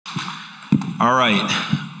All right.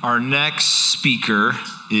 Our next speaker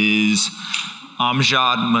is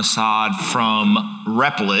Amjad Masad from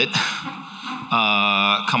Replit.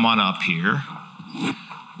 Come on up here.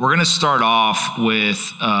 We're going to start off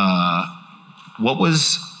with what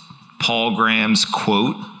was Paul Graham's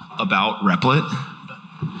quote about Replit?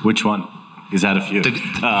 Which one? He's had a few.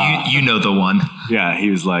 You know the one. Yeah,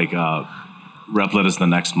 he was like, Replit is the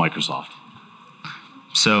next Microsoft.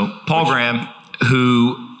 So Paul Graham,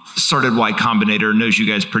 who started Y Combinator, knows you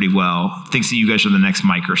guys pretty well, thinks that you guys are the next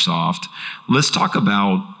Microsoft. Let's talk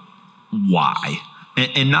about why.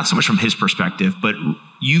 And not so much from his perspective, but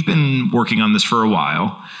you've been working on this for a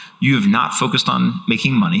while. You have not focused on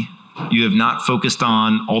making money. You have not focused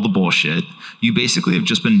on all the bullshit. You basically have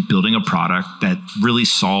just been building a product that really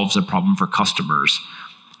solves a problem for customers.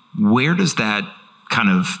 Where does that kind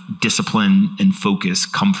of discipline and focus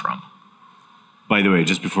come from? By the way,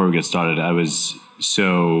 just before we get started, I was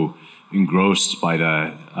so engrossed by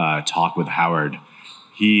the talk with Howard.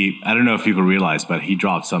 I don't know if people realize, but he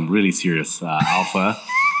dropped some really serious alpha.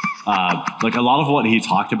 Like a lot of what he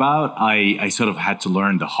talked about, I sort of had to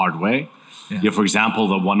learn the hard way. Yeah. You know, for example,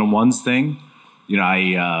 the one-on-ones thing. You know,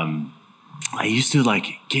 I used to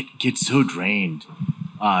like get so drained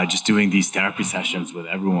just doing these therapy sessions with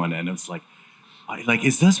everyone, and it's like,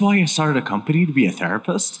 is this why I started a company, to be a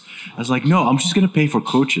therapist? I was like, no, I'm just going to pay for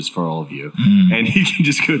coaches for all of you, and you can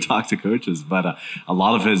just go talk to coaches. But a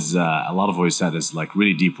lot of what he said is like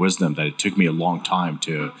really deep wisdom that it took me a long time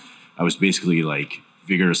to. I was basically like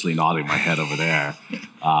vigorously nodding my head over there,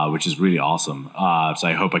 which is really awesome. So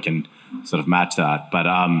I hope I can sort of match that. But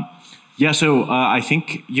yeah, so I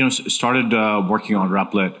think started working on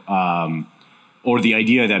Replit, or the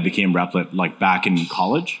idea that became Replit, like back in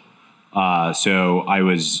college. So I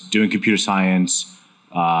was doing computer science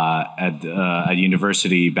at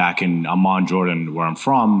university back in Amman, Jordan, where I'm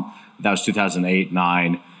from. That was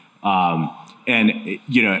 2008-09. And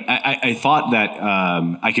I thought that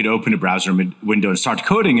I could open a browser window and start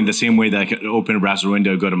coding in the same way that I could open a browser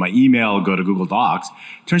window, go to my email, go to Google Docs.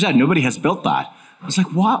 Turns out nobody has built that. I was like,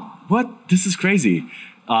 what? This is crazy.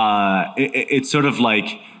 It's sort of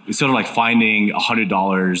like finding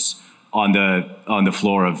 $100 on the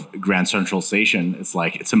floor of Grand Central Station. It's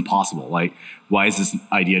like, it's impossible. Like, why is this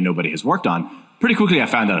idea nobody has worked on? Pretty quickly, I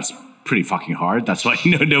found out it's pretty fucking hard. That's why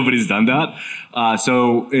nobody's done that.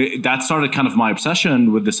 So that started kind of my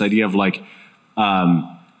obsession with this idea of like,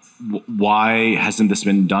 why hasn't this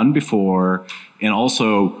been done before? And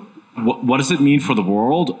also, what does it mean for the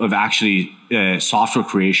world of actually software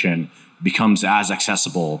creation becomes as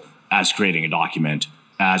accessible as creating a document,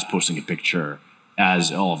 as posting a picture,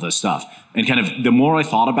 as all of this stuff. And kind of the more I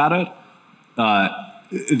thought about it,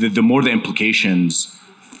 the more the implications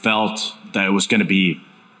felt that it was going to be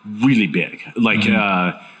really big. Like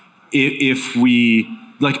if we,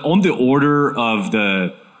 like on the order of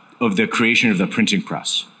the creation of the printing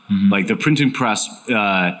press, like the printing press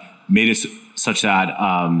made it such that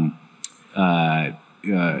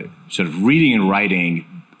sort of reading and writing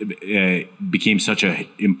became such a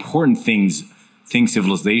important thing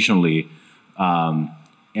civilizationally. And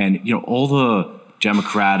all the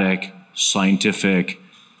democratic, scientific,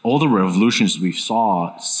 all the revolutions we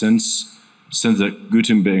saw since the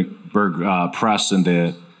Gutenberg press in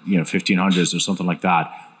the 1500s or something like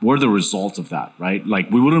that were the result of that, right?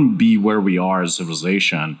 Like we wouldn't be where we are as a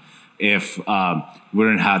civilization if we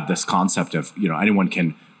wouldn't have this concept of anyone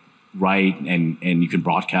can write and you can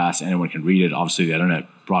broadcast, anyone can read it. Obviously, the internet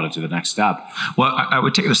brought it to the next step. Well, I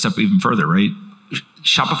would take it a step even further, right?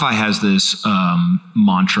 Shopify has this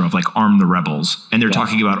mantra of like arm the rebels, and they're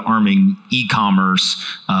talking about arming e-commerce,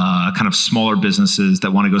 kind of smaller businesses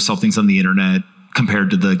that want to go sell things on the internet compared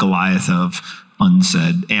to the Goliath of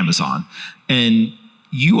unsaid Amazon. And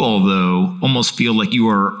you all, though, almost feel like you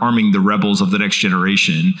are arming the rebels of the next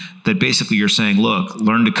generation, that basically you're saying, look,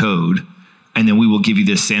 learn to code, and then we will give you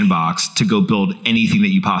this sandbox to go build anything that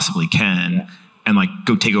you possibly can and like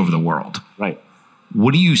go take over the world. Right.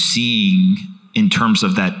 What are you seeing in terms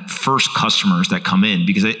of that first customers that come in?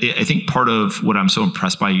 Because I think part of what I'm so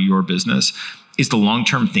impressed by your business is the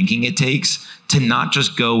long-term thinking it takes to not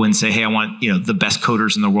just go and say, hey, I want the best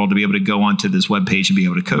coders in the world to be able to go onto this web page and be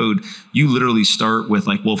able to code. You literally start with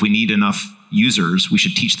like, well, if we need enough users, we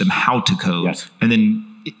should teach them how to code. Yes. And then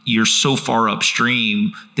you're so far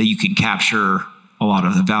upstream that you can capture a lot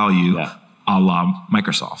of the value a la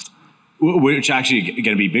Microsoft. Which actually going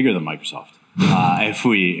to be bigger than Microsoft. If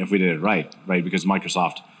we did it right, because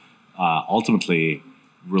Microsoft ultimately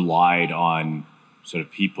relied on sort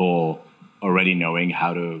of people already knowing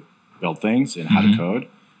how to build things and how to code.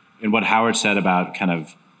 And what Howard said about kind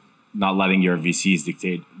of not letting your VCs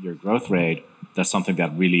dictate your growth rate, that's something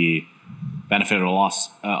that really benefited us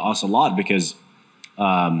a lot because,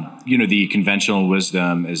 the conventional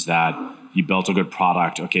wisdom is that you built a good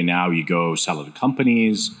product. Okay, now you go sell it to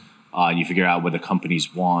companies, and you figure out what the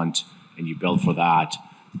companies want, and you build for that.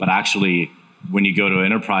 But actually, when you go to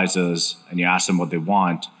enterprises and you ask them what they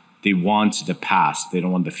want the past. They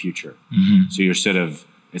don't want the future. So you're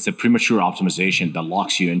it's a premature optimization that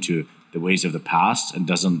locks you into the ways of the past and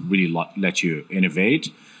doesn't really let you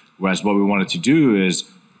innovate. Whereas what we wanted to do is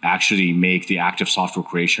actually make the active software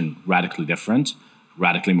creation radically different,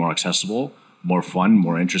 radically more accessible, more fun,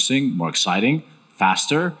 more interesting, more exciting,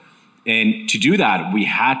 faster. And to do that, we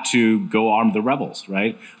had to go arm the rebels,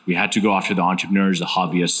 right? We had to go after the entrepreneurs, the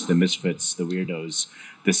hobbyists, the misfits, the weirdos,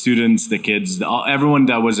 the students, the kids, everyone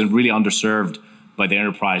that was really underserved by the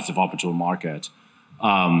enterprise developer market.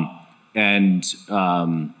 And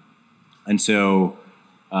so,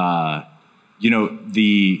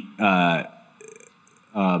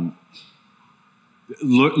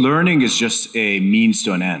 learning is just a means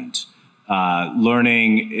to an end.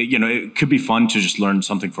 Learning, it could be fun to just learn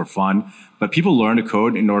something for fun, but people learn to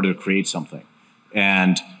code in order to create something.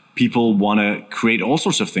 And people want to create all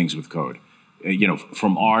sorts of things with code,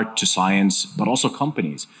 from art to science, but also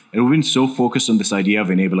companies. And we've been so focused on this idea of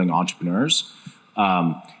enabling entrepreneurs.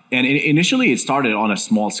 And initially it started on a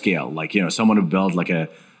small scale, like, someone would build like an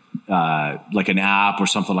app or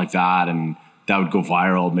something like that, and that would go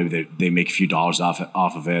viral. Maybe they make a few dollars off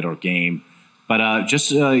of it or game. But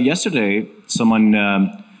just yesterday, someone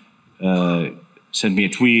sent me a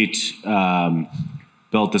tweet,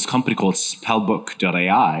 built this company called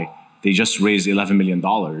Spellbook.ai. They just raised $11 million.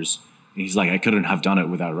 And he's like, I couldn't have done it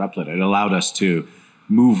without Replit. It allowed us to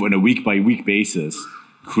move on a week-by-week basis,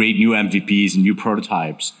 create new MVPs and new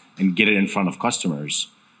prototypes, and get it in front of customers.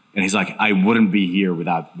 And he's like, I wouldn't be here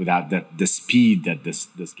without the speed that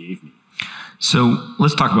this gave me. So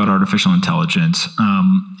let's talk about artificial intelligence.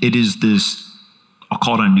 It is this, I'll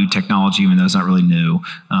call it a new technology, even though it's not really new.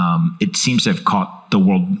 It seems to have caught the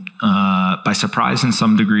world by surprise in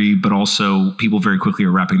some degree, but also people very quickly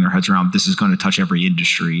are wrapping their heads around this is going to touch every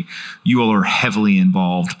industry. You all are heavily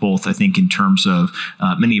involved, both I think in terms of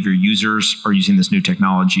many of your users are using this new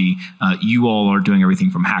technology. You all are doing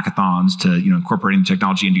everything from hackathons to incorporating the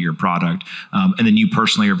technology into your product. And then you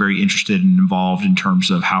personally are very interested and involved in terms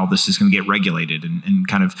of how this is going to get regulated and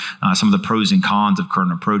kind of some of the pros and cons of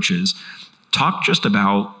current approaches. Talk just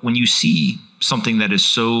about when you see something that is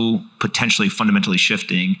so potentially fundamentally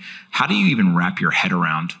shifting, how do you even wrap your head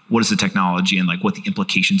around what is the technology and like what the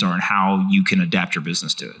implications are and how you can adapt your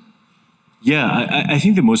business to it? Yeah, I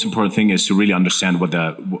think the most important thing is to really understand what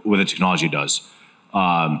the technology does,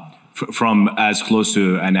 from as close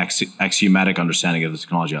to an axiomatic understanding of the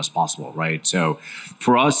technology as possible, right? So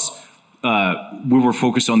for us, we were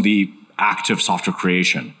focused on the active software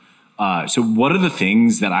creation. So what are the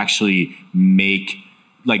things that actually make,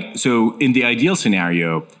 so in the ideal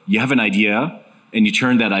scenario, you have an idea and you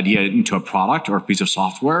turn that idea into a product or a piece of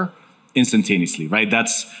software instantaneously, right?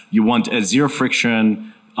 You want a zero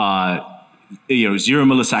friction, 0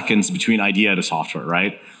 milliseconds between idea to software,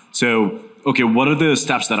 right? So, okay, what are the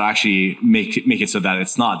steps that actually make it so that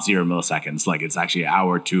it's not 0 milliseconds, like it's actually an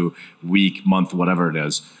hour to week, month, whatever it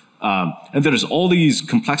is. And there's all these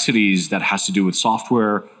complexities that has to do with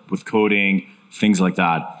software, with coding, things like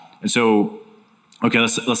that. And so, okay,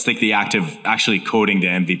 let's take the active, actually coding the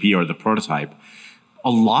MVP or the prototype. A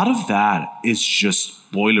lot of that is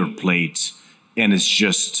just boilerplate, and it's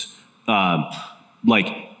just like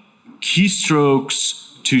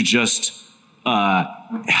keystrokes to just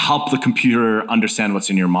help the computer understand what's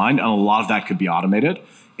in your mind. And a lot of that could be automated.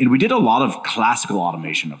 And we did a lot of classical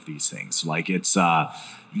automation of these things. Like it's,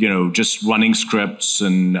 just running scripts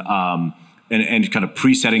and kind of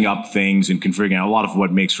pre-setting up things and configuring a lot of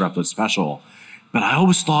what makes Replit special. But I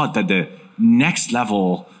always thought that the next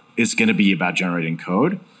level is going to be about generating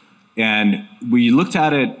code. And we looked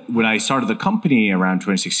at it when I started the company around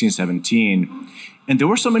 2016, 17, and there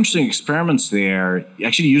were some interesting experiments there,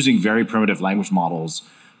 actually using very primitive language models.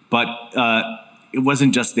 But it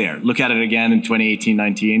wasn't just there. Look at it again in 2018,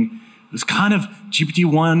 19. It was kind of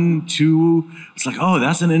GPT-1, 2. It's like, oh,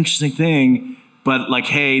 that's an interesting thing. But like,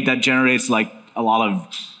 hey, that generates like a lot of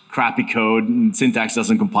crappy code and syntax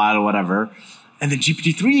doesn't compile or whatever. And then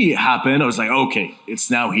GPT-3 happened. I was like, okay, it's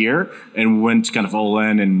now here. And we went kind of all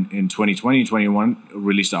in 2020, 21,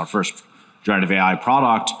 released our first generative AI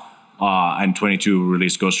product. And 22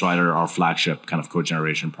 released Ghostwriter, our flagship kind of code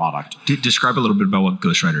generation product. Describe a little bit about what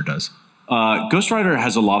Ghostwriter does. Ghostwriter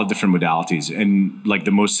has a lot of different modalities. And like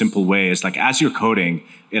the most simple way is like as you're coding,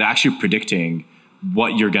 it actually predicting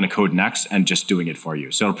what you're going to code next and just doing it for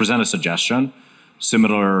you. So it'll present a suggestion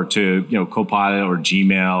similar to, Copilot or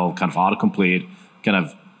Gmail, kind of autocomplete, kind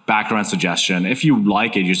of background suggestion. If you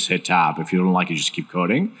like it, you just hit tab. If you don't like it, you just keep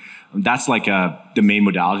coding. That's like the main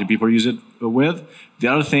modality people use it with. The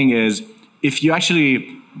other thing is, if you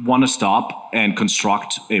actually want to stop and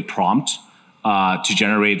construct a prompt to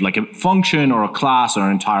generate like a function or a class or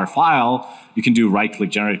an entire file, you can do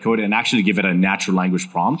right-click generate code and actually give it a natural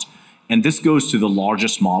language prompt. And this goes to the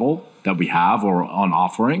largest model that we have or on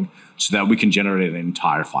offering, so that we can generate an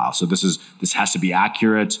entire file. So this has to be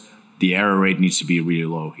accurate. The error rate needs to be really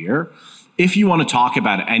low here. If you want to talk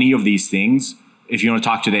about any of these things, if you want to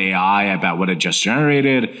talk to the AI about what it just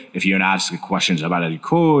generated, if you want to ask questions about any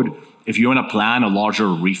code, if you want to plan a larger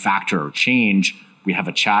refactor or change, we have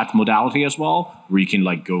a chat modality as well, where you can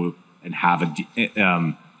like go and have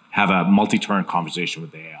a multi-turn conversation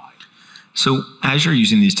with the AI. So as you're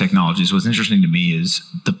using these technologies, what's interesting to me is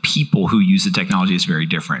the people who use the technology is very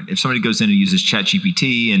different. If somebody goes in and uses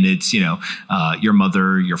ChatGPT and it's, your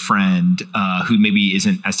mother, your friend, who maybe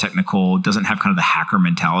isn't as technical, doesn't have kind of the hacker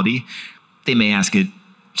mentality, they may ask it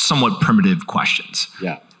somewhat primitive questions.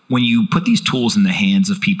 Yeah. When you put these tools in the hands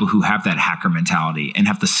of people who have that hacker mentality and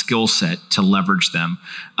have the skill set to leverage them,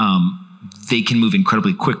 they can move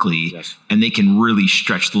incredibly quickly. Yes. And they can really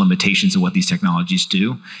stretch the limitations of what these technologies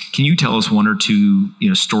do. Can you tell us one or two,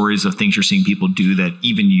 stories of things you're seeing people do that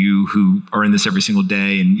even you who are in this every single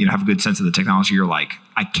day and have a good sense of the technology, you're like,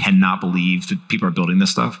 I cannot believe that people are building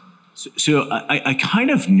this stuff? So I kind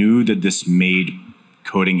of knew that this made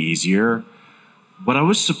coding easier. What I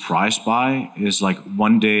was surprised by is like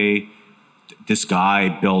one day, this guy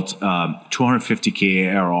built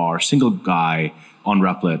 250K ARR, single guy on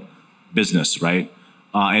Replit business, right?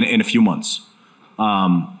 In a few months.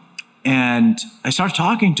 And I started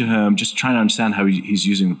talking to him, just trying to understand how he's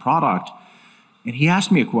using the product. And he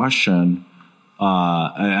asked me a question,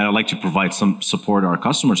 and I like to provide some support to our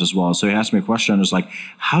customers as well. So he asked me a question. It was like,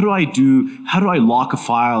 how do I lock a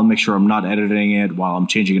file and make sure I'm not editing it while I'm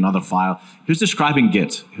changing another file? He was describing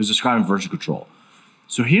Git. He was describing version control.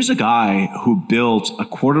 So here's a guy who built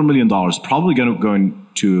 $250,000, probably going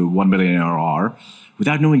to 1 million ARR,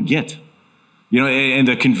 without knowing Git. And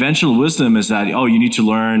the conventional wisdom is that, you need to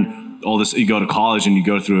learn all this. You go to college and you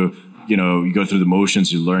go through the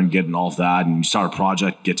motions, you learn Git and all of that, and you start a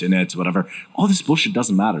project, Git in it, whatever. All this bullshit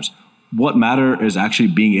doesn't matter. What matters is actually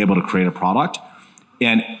being able to create a product.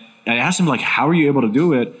 And I asked him, like, how are you able to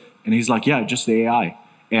do it? And he's like, yeah, just the AI.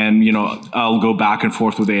 And, I'll go back and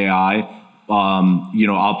forth with the AI.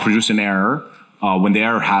 I'll produce an error. When the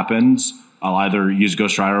error happens, I'll either use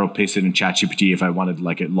Ghostwriter or paste it in ChatGPT if I wanted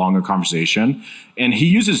like a longer conversation. And he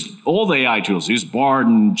uses all the AI tools. He uses Bard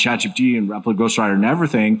and ChatGPT and Replit, Ghostwriter and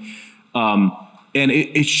everything. And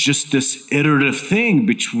it's just this iterative thing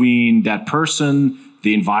between that person,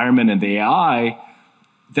 the environment, and the AI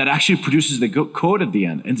that actually produces the code at the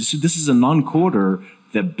end. And this is a non-coder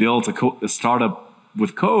that built a startup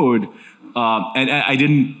with code. And I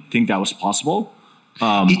didn't think that was possible.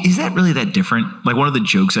 Is that really that different? Like one of the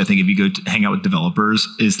jokes I think if you go to hang out with developers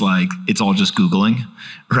is like, it's all just Googling,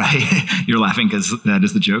 right? You're laughing because that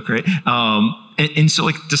is the joke, right? And so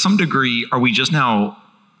like to some degree, are we just now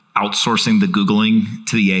outsourcing the Googling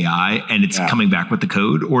to the AI and it's coming back with the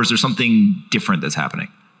code, or is there something different that's happening?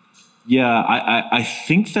 Yeah, I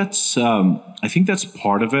think that's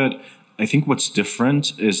part of it. I think what's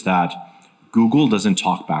different is that Google doesn't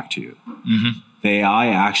talk back to you. Mm-hmm. The AI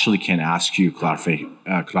actually can ask you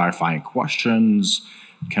clarifying questions,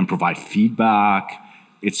 can provide feedback.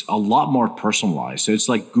 It's a lot more personalized. So it's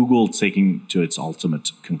like Google taking to its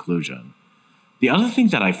ultimate conclusion. The other thing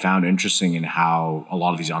that I found interesting in how a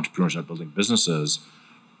lot of these entrepreneurs are building businesses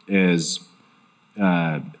is,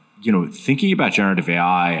 thinking about generative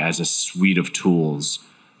AI as a suite of tools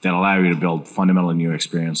that allow you to build fundamentally new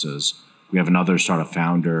experiences. We have another startup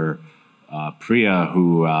founder, Priya,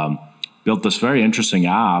 who built this very interesting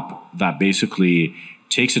app that basically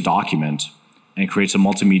takes a document and creates a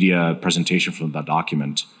multimedia presentation from that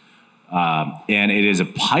document. And it is a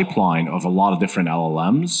pipeline of a lot of different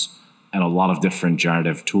LLMs and a lot of different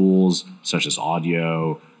generative tools, such as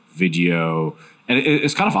audio, video. And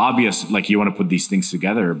it's kind of obvious, like you want to put these things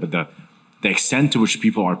together, but the extent to which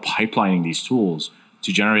people are pipelining these tools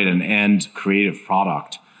to generate an end creative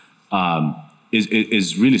product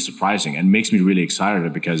is really surprising and makes me really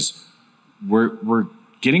excited, because we're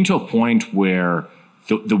getting to a point where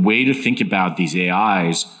the way to think about these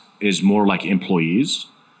AIs is more like employees,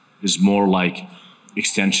 is more like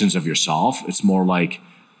extensions of yourself. It's more like,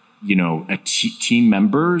 team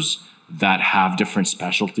members that have different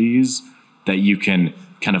specialties that you can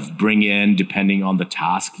kind of bring in depending on the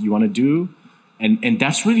task you want to do. And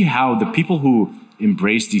that's really how the people who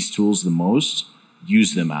embrace these tools the most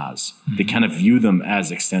use them as. They kind of view them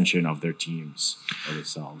as extension of their teams or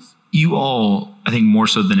themselves. You all, I think more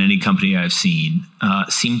so than any company I've seen,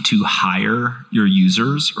 seem to hire your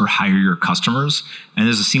users or hire your customers. And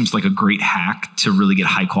this seems like a great hack to really get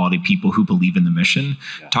high quality people who believe in the mission.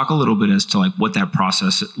 Yeah. Talk a little bit as to like what that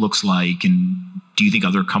process looks like. And do you think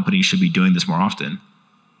other companies should be doing this more often?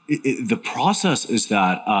 The process is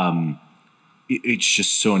that it's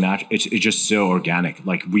just so natural. It's just so organic.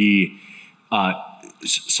 Like we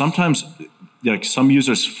sometimes, like some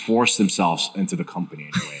users force themselves into the company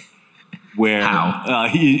in a way. Where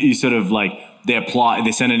you sort of like they apply,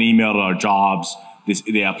 they send an email to our jobs,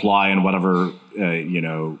 they apply in whatever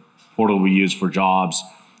portal we use for jobs.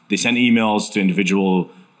 They send emails to individual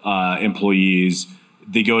employees.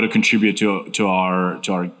 They go to contribute to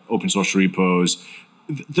our open source repos.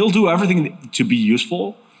 They'll do everything to be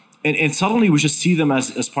useful, and suddenly we just see them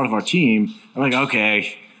as part of our team. I'm like,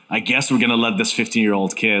 okay, I guess we're gonna let this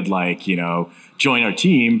 15-year-old kid join our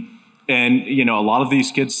team. And a lot of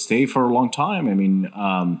these kids stay for a long time. I mean,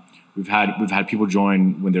 we've had people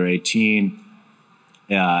join when they're 18,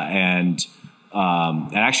 and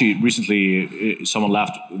actually recently someone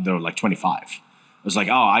left. They were like 25. I was like,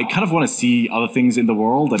 oh, I kind of want to see other things in the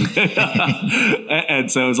world, and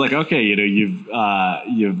and so it's like, okay, you've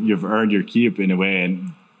earned your keep in a way,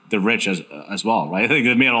 and they're rich as well, right? I think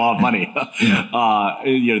they made a lot of money.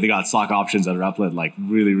 They got stock options at Replit like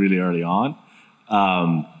really, really early on.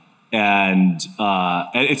 And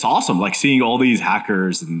it's awesome, like seeing all these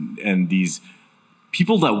hackers and these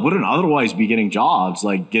people that wouldn't otherwise be getting jobs,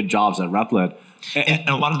 like get jobs at Replit. And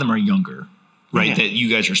a lot of them are younger, right? Yeah. That you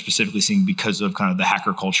guys are specifically seeing because of kind of the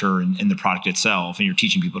hacker culture and the product itself, and you're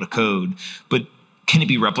teaching people to code. But can it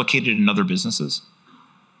be replicated in other businesses?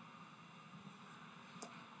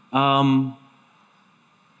 I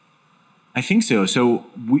think so. So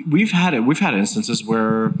we've had instances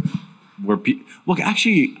where look,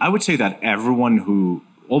 actually, I would say that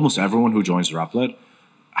almost everyone who joins Replit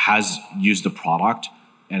has used the product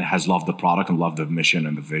and has loved the product and loved the mission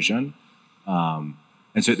and the vision. And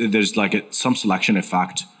so there's like some selection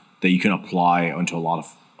effect that you can apply onto a lot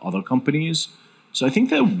of other companies. So I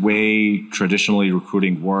think the way traditionally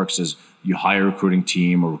recruiting works is you hire a recruiting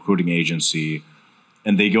team or recruiting agency,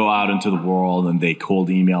 and they go out into the world and they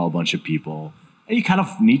cold email a bunch of people. And you kind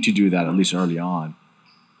of need to do that at least early on.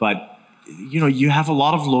 But you have a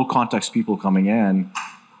lot of low context people coming in,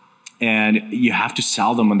 and you have to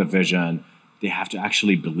sell them on the vision. They have to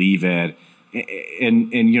actually believe it.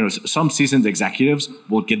 And some seasoned executives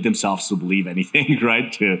will get themselves to believe anything,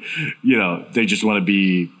 right? They just want to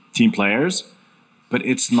be team players, but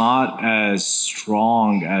it's not as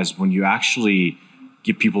strong as when you actually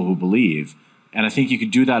get people who believe. And I think you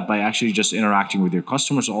could do that by actually just interacting with your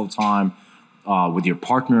customers all the time, with your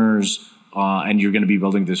partners, and you're going to be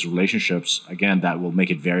building these relationships, again, that will make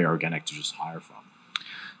it very organic to just hire from.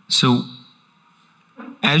 So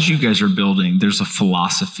as you guys are building, there's a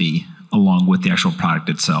philosophy along with the actual product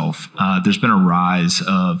itself. There's been a rise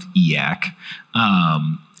of EAC.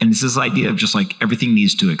 And it's this idea of just like everything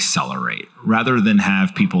needs to accelerate rather than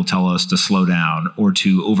have people tell us to slow down or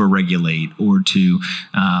to overregulate or to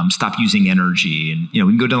stop using energy. And, we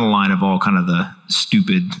can go down the line of all kind of the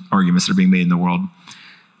stupid arguments that are being made in the world.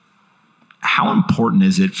 How important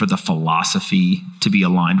is it for the philosophy to be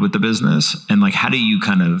aligned with the business? And like, how do you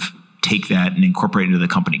kind of take that and incorporate it into the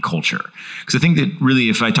company culture? Because I think that really,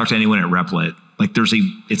 if I talk to anyone at Replit, like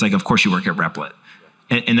it's like, of course you work at Replit.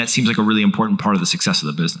 And that seems like a really important part of the success of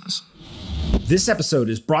the business. This episode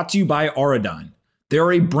is brought to you by Auradine. They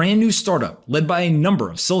are a brand new startup led by a number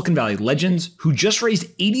of Silicon Valley legends who just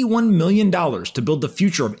raised $81 million to build the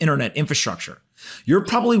future of internet infrastructure. You're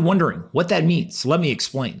probably wondering what that means, so let me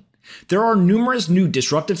explain. There are numerous new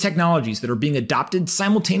disruptive technologies that are being adopted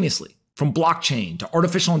simultaneously, from blockchain to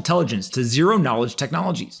artificial intelligence to zero-knowledge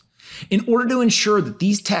technologies. In order to ensure that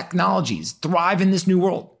these technologies thrive in this new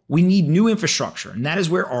world, we need new infrastructure, and that is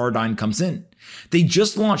where Auradine comes in. They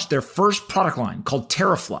just launched their first product line called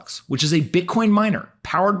Teraflux, which is a Bitcoin miner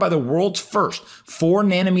powered by the world's first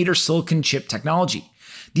 4-nanometer silicon chip technology.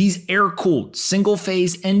 These air-cooled,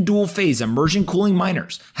 single-phase and dual-phase immersion cooling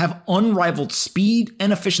miners have unrivaled speed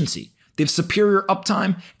and efficiency. They have superior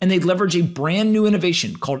uptime, and they leverage a brand new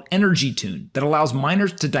innovation called Energy Tune that allows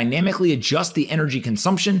miners to dynamically adjust the energy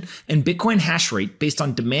consumption and Bitcoin hash rate based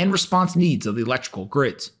on demand response needs of the electrical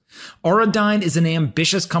grids. Auradine is an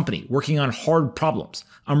ambitious company working on hard problems.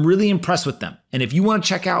 I'm really impressed with them. And if you want to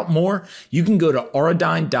check out more, you can go to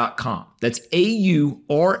auradine.com. That's AURADINE.com.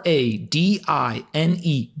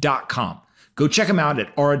 Go check them out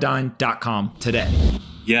at auradine.com today.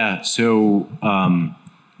 Yeah. So,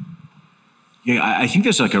 I think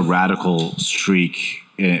there's like a radical streak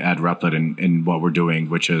at Replit in what we're doing,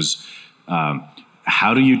 which is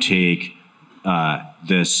how do you take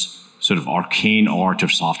this sort of arcane art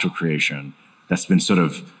of software creation that's been sort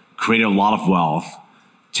of created a lot of wealth,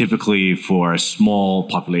 typically for a small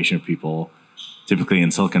population of people, typically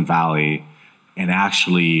in Silicon Valley, and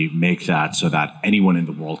actually make that so that anyone in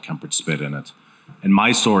the world can participate in it. And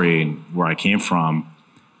my story, where I came from,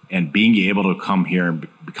 and being able to come here and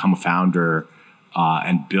become a founder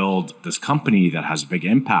and build this company that has a big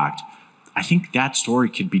impact, I think that story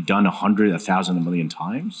could be done 100, 1,000, 1,000,000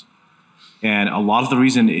 times. And a lot of the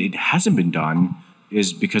reason it hasn't been done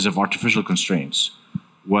is because of artificial constraints,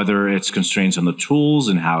 whether it's constraints on the tools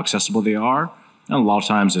and how accessible they are. And a lot of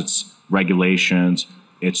times it's regulations,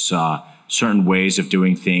 it's certain ways of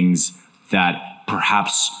doing things that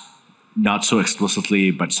perhaps not so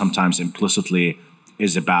explicitly, but sometimes implicitly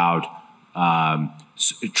is about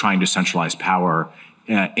trying to centralize power.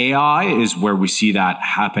 AI is where we see that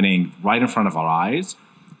happening right in front of our eyes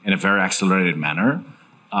in a very accelerated manner,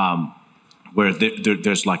 where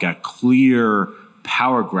there's like a clear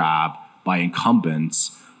power grab by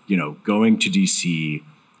incumbents, going to DC,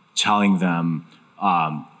 telling them,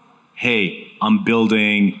 hey, I'm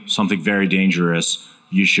building something very dangerous.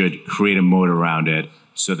 You should create a moat around it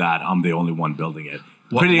so that I'm the only one building it.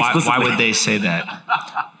 Why would they say that?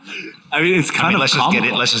 I mean, it's kind of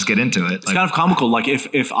comical. Let's just get into it. It's kind of comical. Like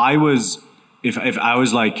if I'm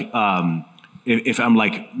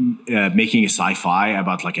making a sci-fi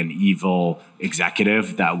about like an evil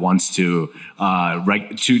executive that wants to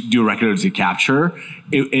do regulatory capture,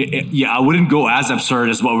 I wouldn't go as absurd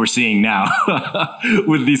as what we're seeing now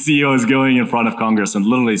with the CEOs going in front of Congress and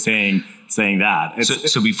literally saying that.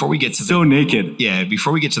 So before we get to naked. Yeah,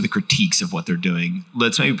 before we get to the critiques of what they're doing,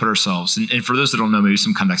 let's maybe put ourselves, and for those that don't know, maybe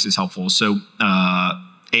some context is helpful. So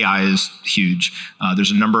AI is huge.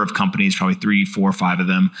 There's a number of companies, probably 3, 4, 5 of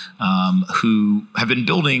them, who have been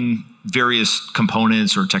building various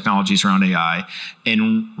components or technologies around AI.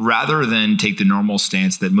 And rather than take the normal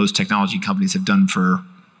stance that most technology companies have done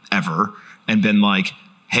forever and been like,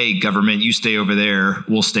 hey, government, you stay over there,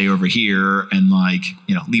 we'll stay over here, and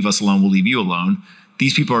leave us alone, we'll leave you alone.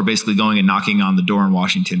 These people are basically going and knocking on the door in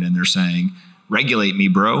Washington, and they're saying, regulate me,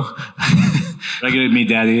 bro. Regulate me,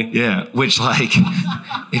 daddy. Yeah, which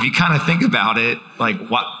if you kind of think about it,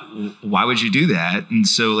 why would you do that? And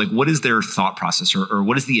so what is their thought process, or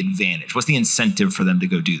what is the advantage? What's the incentive for them to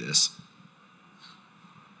go do this?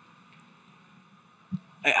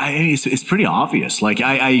 It's pretty obvious.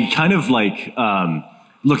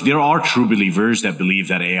 Look, there are true believers that believe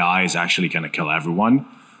that AI is actually going to kill everyone.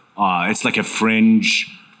 It's like a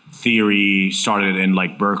fringe theory started in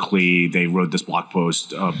Berkeley. They wrote this blog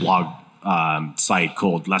site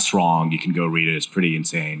called Less Wrong. You can go read it. It's pretty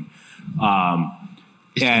insane. And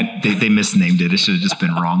they misnamed it. It should have just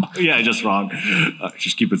been wrong. Yeah, just wrong.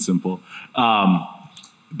 Just keep it simple.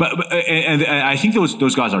 But I think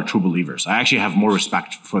those guys are true believers. I actually have more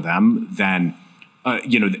respect for them than a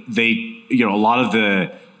lot of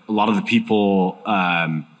the people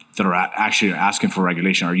that are actually asking for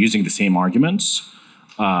regulation are using the same arguments.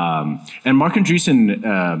 And Mark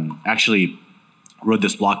Andreessen actually wrote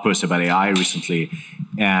this blog post about AI recently,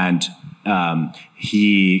 and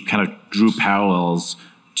he kind of drew parallels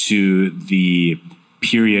to the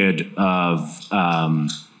period of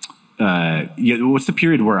what's the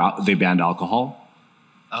period where they banned alcohol?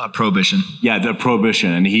 Prohibition. Yeah, the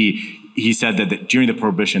prohibition, and he said that during the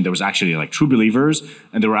prohibition there was actually true believers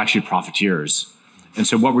and there were actually profiteers. And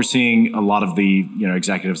so what we're seeing, a lot of the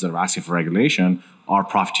executives that are asking for regulation are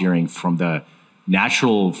profiteering from the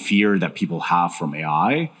natural fear that people have from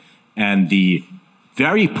AI and the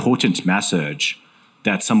very potent message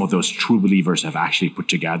that some of those true believers have actually put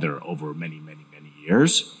together over many, many, many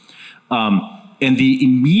years. And the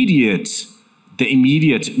immediate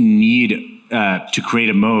need to create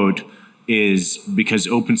a mode is because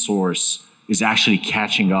open source is actually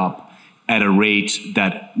catching up at a rate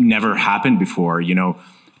that never happened before.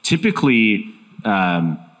 Typically,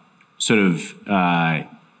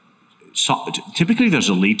 typically there's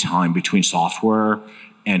a lead time between software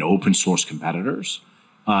and open source competitors.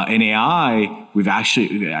 In AI, we've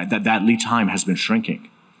actually that lead time has been shrinking.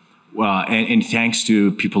 And thanks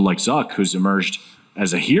to people like Zuck, who's emerged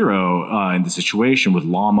as a hero in the situation with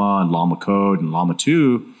Llama and Llama Code and Llama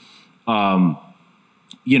 2,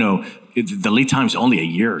 the lead time is only a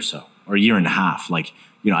year or so, or a year and a half. Like,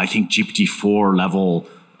 I think GPT-4 level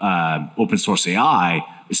open source AI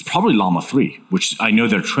is probably Llama 3, which I know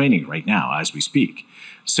they're training right now as we speak.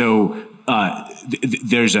 So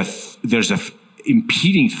there's a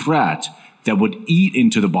impeding threat that would eat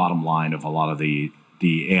into the bottom line of a lot of the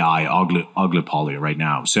AI oligopoly right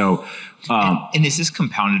now. So, and is this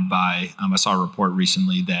compounded by? I saw a report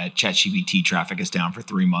recently that ChatGPT traffic is down for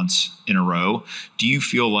 3 months in a row. Do you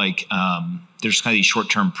feel like there's kind of these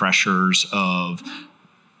short-term pressures of?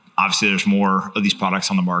 Obviously, there's more of these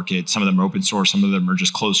products on the market. Some of them are open source. Some of them are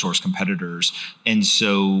just closed source competitors. And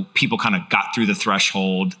so people kind of got through the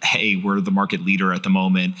threshold. Hey, we're the market leader at the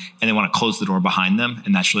moment, and they want to close the door behind them.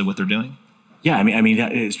 And that's really what they're doing. Yeah, I mean,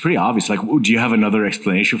 it's pretty obvious. Like, do you have another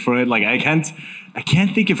explanation for it? Like, I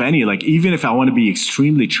can't think of any. Like, even if I want to be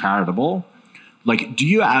extremely charitable, like, do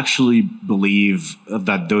you actually believe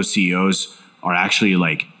that those CEOs are actually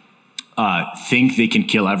like think they can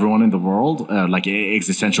kill everyone in the world, like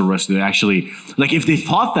existential risk? They actually, like, if they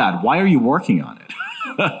thought that, why are you working on it?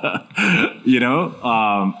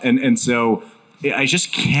 And so I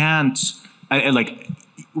just can't. Like,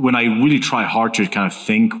 when I really try hard to kind of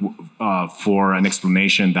think for an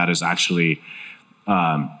explanation that is actually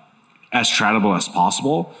as charitable as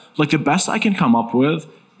possible, like the best I can come up with,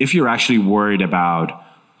 if you're actually worried about,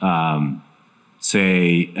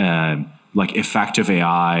 like effective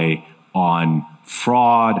AI on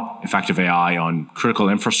fraud, effective AI on critical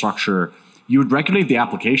infrastructure, you would regulate the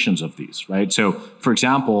applications of these, right? So, for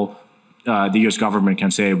example, the US government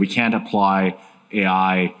can say we can't apply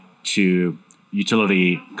AI to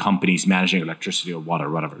utility companies managing electricity or water or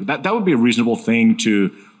whatever. That would be a reasonable thing to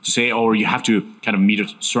say, or you have to kind of meet a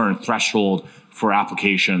certain threshold for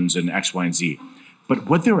applications in X, Y, and Z. But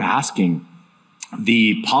what they're asking,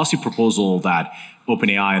 the policy proposal that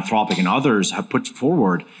OpenAI, Anthropic, and others have put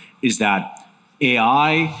forward is that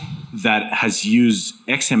AI that has used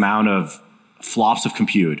X amount of flops of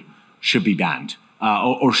compute should be banned,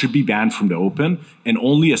 or should be banned from the open, and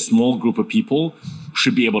only a small group of people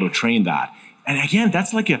should be able to train that. And again,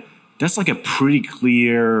 that's like a pretty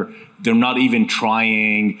clear, they're not even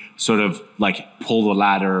trying, sort of like pull the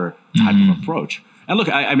ladder type of approach. And look,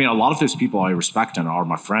 I mean, a lot of those people I respect and are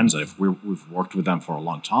my friends. We've worked with them for a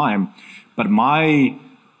long time. But my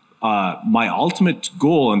ultimate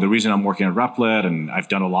goal, and the reason I'm working at Replit, and I've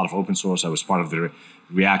done a lot of open source, I was part of the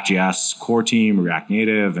React.js core team, React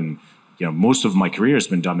Native, and most of my career has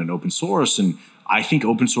been done in open source. And I think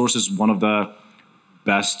open source is one of the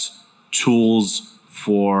best tools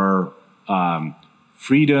for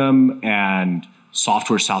freedom and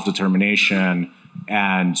software self-determination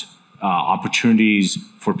and opportunities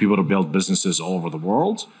for people to build businesses all over the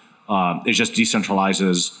world. It just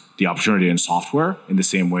decentralizes the opportunity in software in the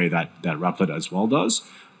same way that Replit as well does.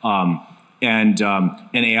 And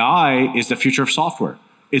AI is the future of software.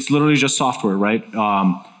 It's literally just software, right?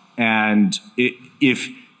 And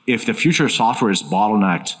if the future of software is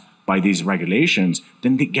bottlenecked by these regulations,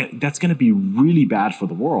 then that's going to be really bad for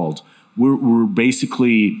the world. We're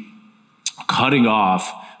basically cutting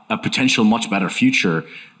off a potential much better future.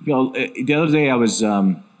 The other day I was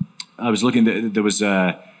looking. There was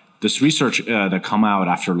this research that come out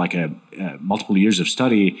after like a multiple years of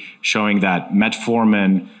study showing that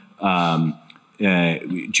metformin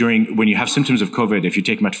when you have symptoms of COVID, if you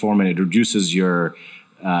take metformin, it reduces your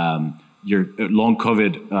long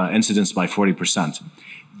COVID incidence by 40%.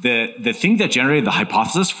 The thing that generated the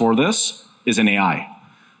hypothesis for this is an AI.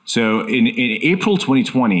 So in April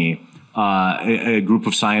 2020, a group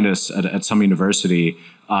of scientists at some university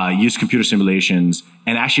used computer simulations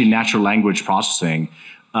and actually natural language processing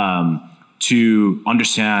to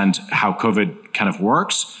understand how COVID kind of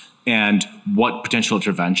works and what potential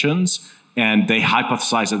interventions. And they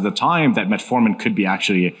hypothesized at the time that metformin could be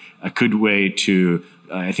actually a good way to,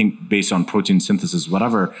 I think based on protein synthesis,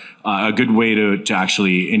 whatever, a good way to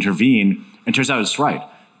actually intervene. And turns out it's right.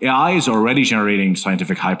 AI is already generating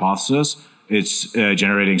scientific hypotheses. It's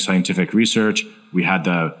generating scientific research. We had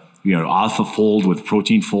the AlphaFold with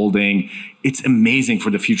protein folding. It's amazing for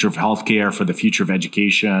the future of healthcare, for the future of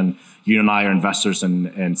education. You and I are investors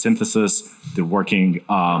in Synthesis. They're working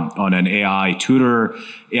on an AI tutor.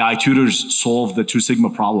 AI tutors solve the Two Sigma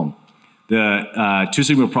problem. The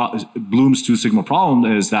Bloom's Two Sigma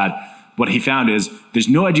problem is that what he found is there's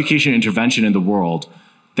no education intervention in the world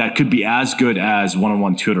that could be as good as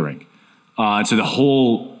one-on-one tutoring. And so the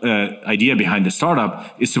whole idea behind the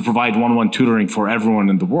startup is to provide one-on-one tutoring for everyone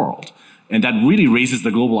in the world. And that really raises the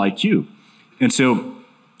global IQ. And so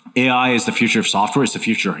AI is the future of software. It's the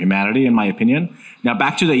future of humanity, in my opinion. Now,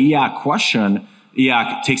 back to the EAC question.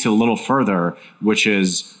 EAC takes it a little further, which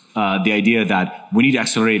is the idea that we need to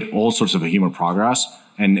accelerate all sorts of human progress.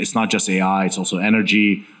 And it's not just AI, it's also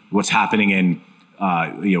energy, what's happening in,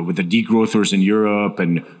 with the degrowthers in Europe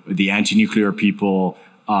and the anti-nuclear people.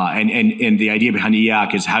 And the idea behind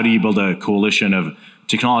EAC is how do you build a coalition of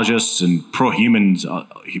technologists and pro-humans,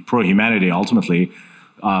 pro-humanity ultimately,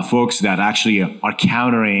 folks that actually are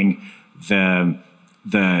countering the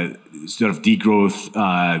sort of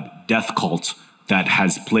degrowth death cult that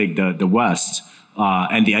has plagued the West.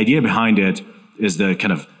 And the idea behind it is the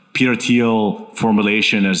kind of Peter Thiel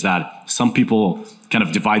formulation is that some people kind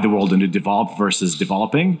of divide the world into developed versus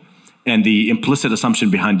developing. And the implicit assumption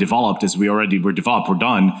behind developed is we're developed, we're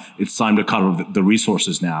done. It's time to cut the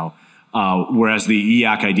resources now. Whereas the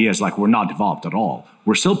EAC idea is like, we're not developed at all.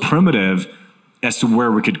 We're still primitive as to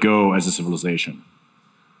where we could go as a civilization.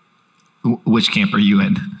 Which camp are you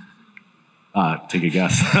in? Take a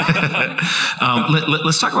guess.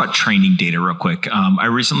 Let's talk about training data real quick. I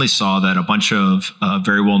recently saw that a bunch of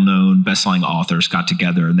very well-known best-selling authors got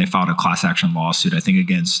together and they filed a class action lawsuit, I think,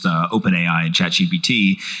 against OpenAI and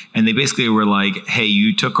ChatGPT. And they basically were like, hey,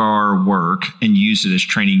 you took our work and used it as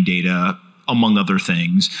training data, among other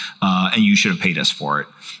things, and you should have paid us for it.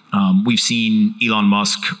 We've seen Elon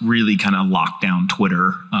Musk really kind of lock down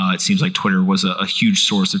Twitter. It seems like Twitter was a huge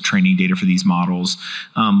source of training data for these models.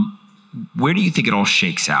 Where do you think it all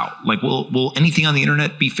shakes out? Like, will anything on the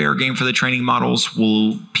internet be fair game for the training models?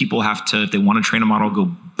 Will people have to, if they want to train a model,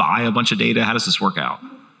 go buy a bunch of data? How does this work out?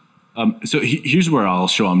 So here's where I'll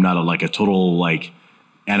show I'm not a total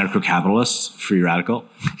anarcho-capitalist, free radical.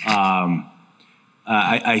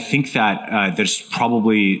 I think that there's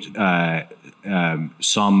probably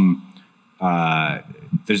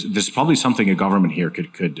there's probably something a government here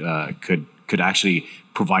could actually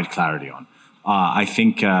provide clarity on. I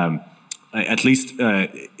think at least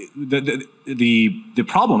the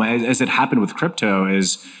problem, as it happened with crypto,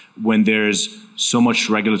 is when there's so much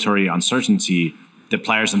regulatory uncertainty, the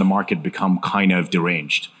players in the market become kind of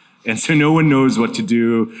deranged. And so no one knows what to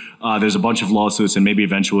do. There's a bunch of lawsuits, and maybe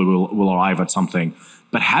eventually we'll arrive at something.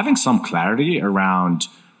 But having some clarity around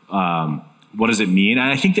what does it mean, and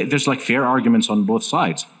I think that there's fair arguments on both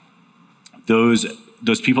sides. Those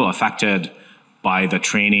people affected by the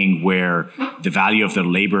training where the value of their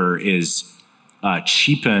labor is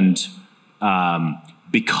cheapened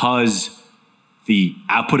because the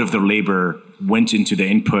output of their labor went into the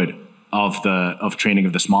input of training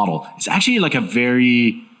of this model. It's actually a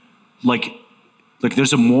very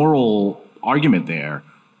there's a moral argument there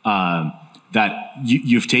that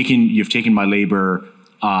you've taken my labor,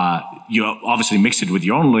 you obviously mixed it with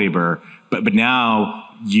your own labor, but now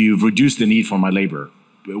you've reduced the need for my labor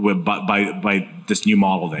by this new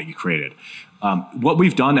model that you created. What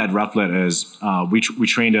we've done at Replit is we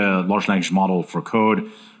trained a large language model for code.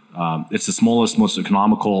 It's the smallest, most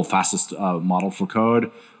economical, fastest model for code.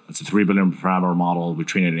 It's a 3 billion parameter model. We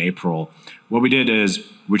trained it in April. What we did is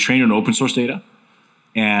we trained on open source data,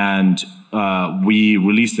 and we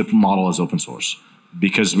released the model as open source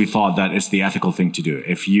because we thought that it's the ethical thing to do.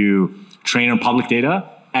 If you train on public data,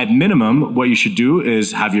 at minimum, what you should do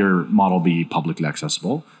is have your model be publicly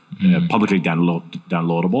accessible, publicly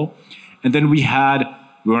downloadable. And then we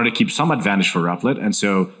wanted to keep some advantage for Replit. And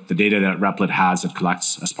so the data that Replit has and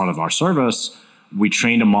collects as part of our service, we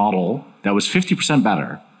trained a model that was 50%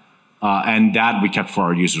 better. And that we kept for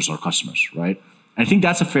our users, our customers, right? And I think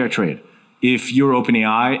that's a fair trade. If you're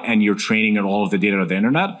OpenAI and you're training on all of the data of the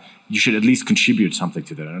internet, you should at least contribute something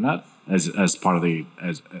to the internet as part of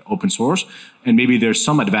as open source. And maybe there's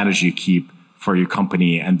some advantage you keep for your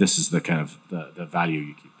company, and this is the kind of the value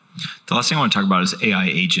you keep. The last thing I want to talk about is AI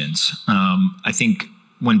agents. I think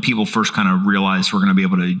when people first kind of realized we're going to be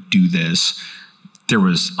able to do this,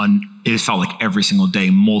 it felt like every single day,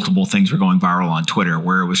 multiple things were going viral on Twitter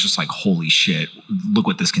where it was just like, holy shit, look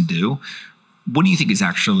what this can do. What do you think is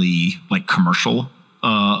actually commercial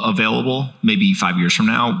available maybe 5 years from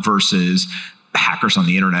now versus hackers on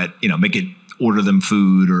the internet, make it order them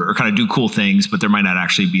food or kind of do cool things, but there might not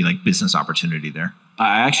actually be business opportunity there?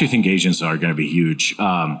 I actually think agents are going to be huge. There's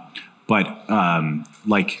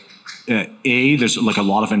a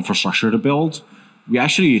lot of infrastructure to build. We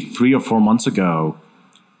actually 3 or 4 months ago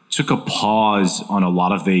took a pause on a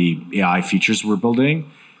lot of the AI features we're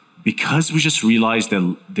building because we just realized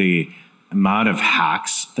that the amount of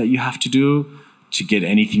hacks that you have to do to get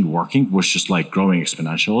anything working was just growing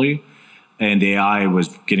exponentially, and the AI was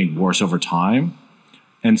getting worse over time.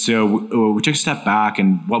 And so we took a step back,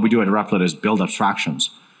 and what we do at Replit is build abstractions.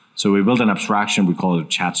 So we build an abstraction, we call it a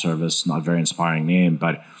chat service, not a very inspiring name,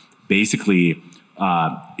 but basically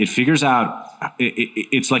it figures out,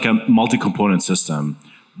 it's like a multi-component system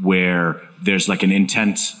where there's like an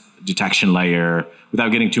intent detection layer, without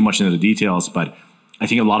getting too much into the details. But I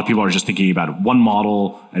think a lot of people are just thinking about one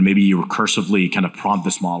model, and maybe you recursively kind of prompt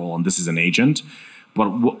this model, and this is an agent. But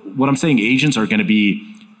what I'm saying, agents are going to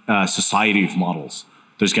be a society of models.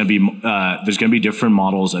 There's going to be different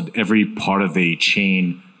models at every part of the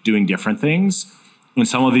chain doing different things. And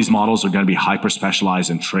some of these models are going to be hyper specialized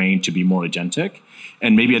and trained to be more agentic.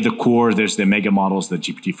 And maybe at the core, there's the mega models, the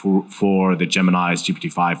GPT-4, the Geminis,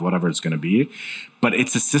 GPT-5, whatever it's going to be. But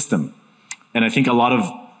it's a system. And I think a lot of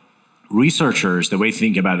researchers, the way they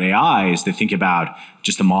think about AI is they think about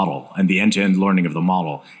just the model and the end-to-end learning of the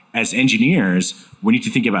model. As engineers, we need to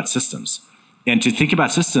think about systems. And to think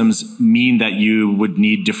about systems mean that you would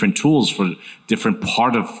need different tools for different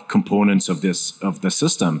part of components of the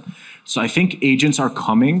system. So I think agents are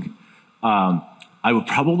coming. I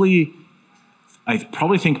probably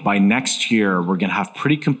think by next year we're going to have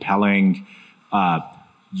pretty compelling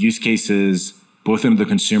use cases, both in the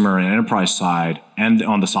consumer and enterprise side and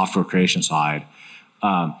on the software creation side.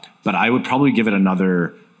 But I would probably give it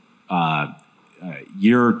another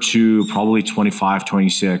year or two, probably 25,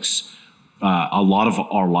 26. A lot of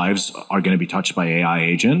our lives are going to be touched by AI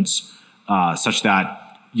agents, such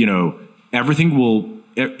that, everything will,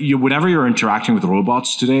 whenever you're interacting with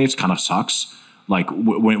robots today, it kind of sucks. Like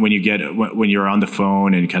when you're on the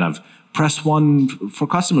phone and kind of press 1 for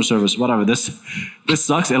customer service, whatever, this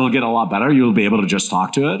sucks. It'll get a lot better. You'll be able to just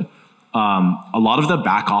talk to it. A lot of the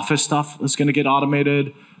back office stuff is going to get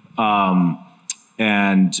automated. So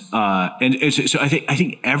I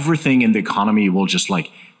think everything in the economy will just like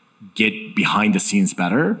get behind the scenes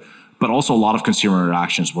better, but also a lot of consumer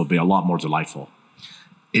interactions will be a lot more delightful.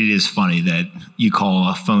 It is funny that you call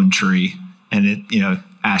a phone tree and it,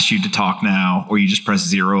 asks you to talk now, or you just press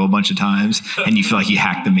 0 a bunch of times and you feel like you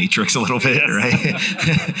hacked the matrix a little bit, right?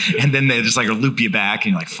 And then they just like loop you back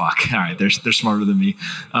and you're like, fuck, all right, they're smarter than me.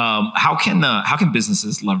 How can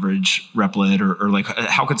businesses leverage Replit, or like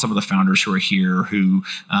how can some of the founders who are here who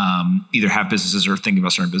either have businesses or thinking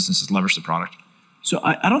about starting businesses leverage the product? So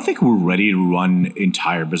I don't think we're ready to run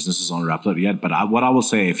entire businesses on Replit yet, but what I will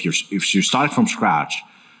say, if you're starting from scratch,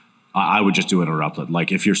 I would just do it on Replit.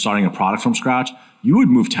 Like if you're starting a product from scratch, you would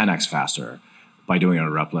move 10x faster by doing it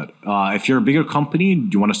on Replit. If you're a bigger company,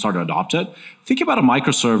 you want to start to adopt it, think about a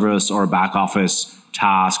microservice or a back office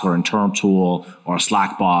task or internal tool or a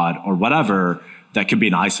Slack bot or whatever that could be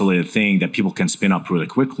an isolated thing that people can spin up really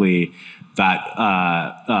quickly. That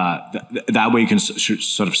way you can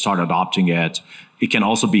sort of start adopting it. It can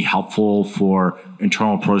also be helpful for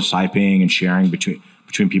internal prototyping and sharing between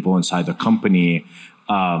people inside the company.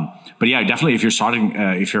 But yeah, definitely if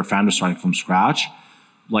you're a founder starting from scratch,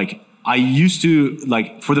 like I used to,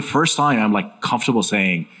 like for the first time, I'm like comfortable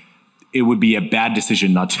saying it would be a bad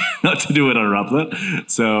decision not to do it on Replit.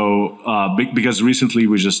 So because recently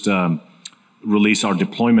we just released our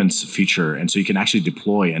deployments feature, and so you can actually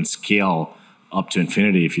deploy and scale up to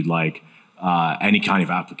infinity if you'd like any kind of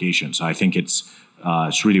application. So I think it's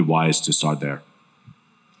really wise to start there.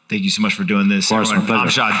 Thank you so much for doing this. Of course,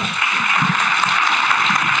 Amjad.